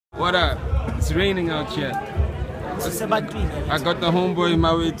What up? It's raining out here. I got the homeboy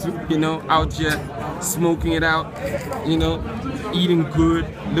Mawethu, you know, out here smoking it out, you know, eating good,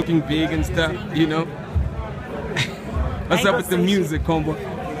 looking big and stuff, you know. What's up with the music, combo?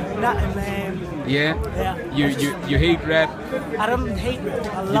 Nothing, man. Yeah? Yeah. You hate rap? I don't hate rap.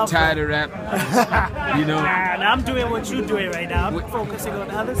 I love You tired of rap? You know? Nah, I'm doing what you're doing right now. I'm focusing on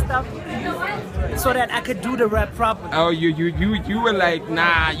other stuff so that I could do the rap properly. Oh, you were like,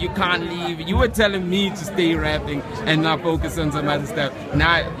 nah, you can't leave. You were telling me to stay rapping and not focus on some other stuff.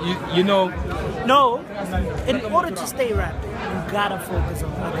 Nah, you know. No, in order to stay rapping, you gotta focus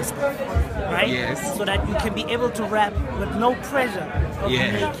on other stuff, right? Yes. So that you can be able to rap with no pressure of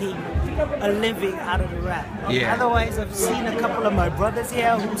making a living out of the rap. Yeah. Otherwise, I've seen a couple of my brothers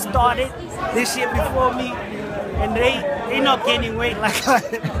here who started this shit before me, and they not gaining weight like I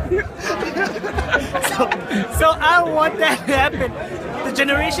am. so I want that to happen. The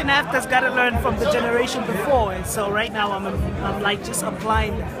generation after's got to learn from the generation before, and so right now I'm like just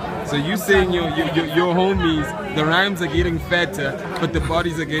applying that. So you saying your homies, the rhymes are getting fatter, but the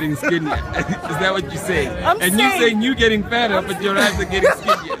bodies are getting skinnier. Is that what you say? And you saying you getting fatter, but your rhymes are getting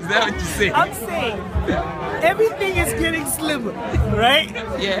skinnier. Is that what you say? I'm saying everything is getting slimmer, right?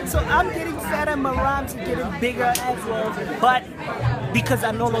 Yeah. So I'm getting fatter, my rhymes are getting bigger as well, but because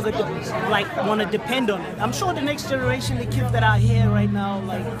I no longer want to depend on it. I'm sure the next generation, the kids that are here right now,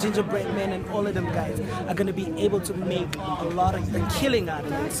 like Gingerbread Men and all of them guys, are going to be able to make a lot of a killing out of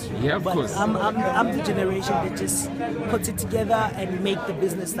this. Yeah, of but course. I'm the generation that just puts it together and make the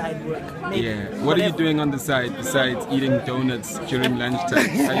business side work. Yeah. What are you doing on the side besides eating donuts during lunchtime?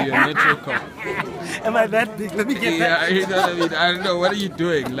 Are you a metro cop? Am I that big? Let me get that. Yeah, you know what I mean? I don't know. What are you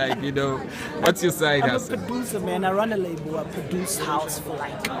doing? Like, you know, what's your side hustle? I'm a producer, man. I run a label. I produce house for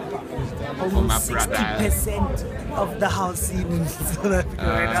like almost 60% of the house even. But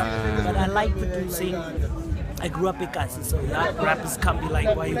I like producing. I grew up in Kasi, so yeah, rappers can't be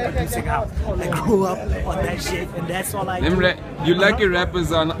like, why are you producing house? I grew up on that shit, and that's all I do. You lucky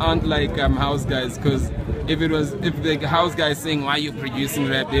rappers aren't like house guys, because if the house guys saying why you producing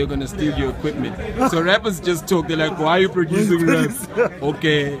rap, they're gonna steal your equipment. So rappers just talk. They're like, why are you producing rap?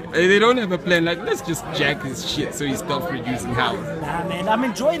 Okay, they don't have a plan. Like, let's just jack his shit so he stops producing house. Nah, man, I'm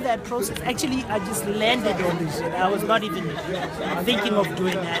enjoying that process. Actually, I just landed on this shit. I was not even thinking of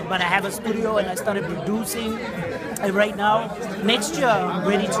doing that, but I have a studio and I started producing. And right now, next year, I'm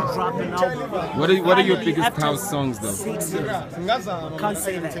ready to drop an album. What are your biggest house songs though? 6 years. Can't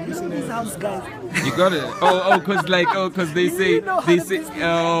say that. You see these house guys. You got it. Cause they say how this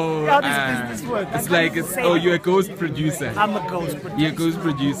business works. It's like you're a ghost producer. I'm a ghost producer. You're a ghost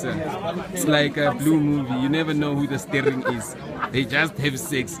producer. It's like a blue movie. You never know who the steering is. They just have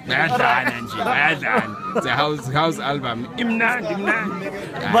sex. It's a house album.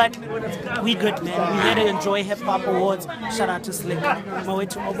 But we good, man. We here to enjoy Hip Hop Awards. Shout out to Slick.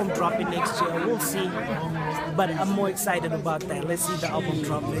 Mawethu album dropping next year. We'll see. But I'm more excited about that. Let's see the album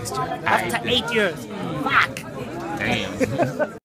drop next year. After 8 years. Fuck. Damn.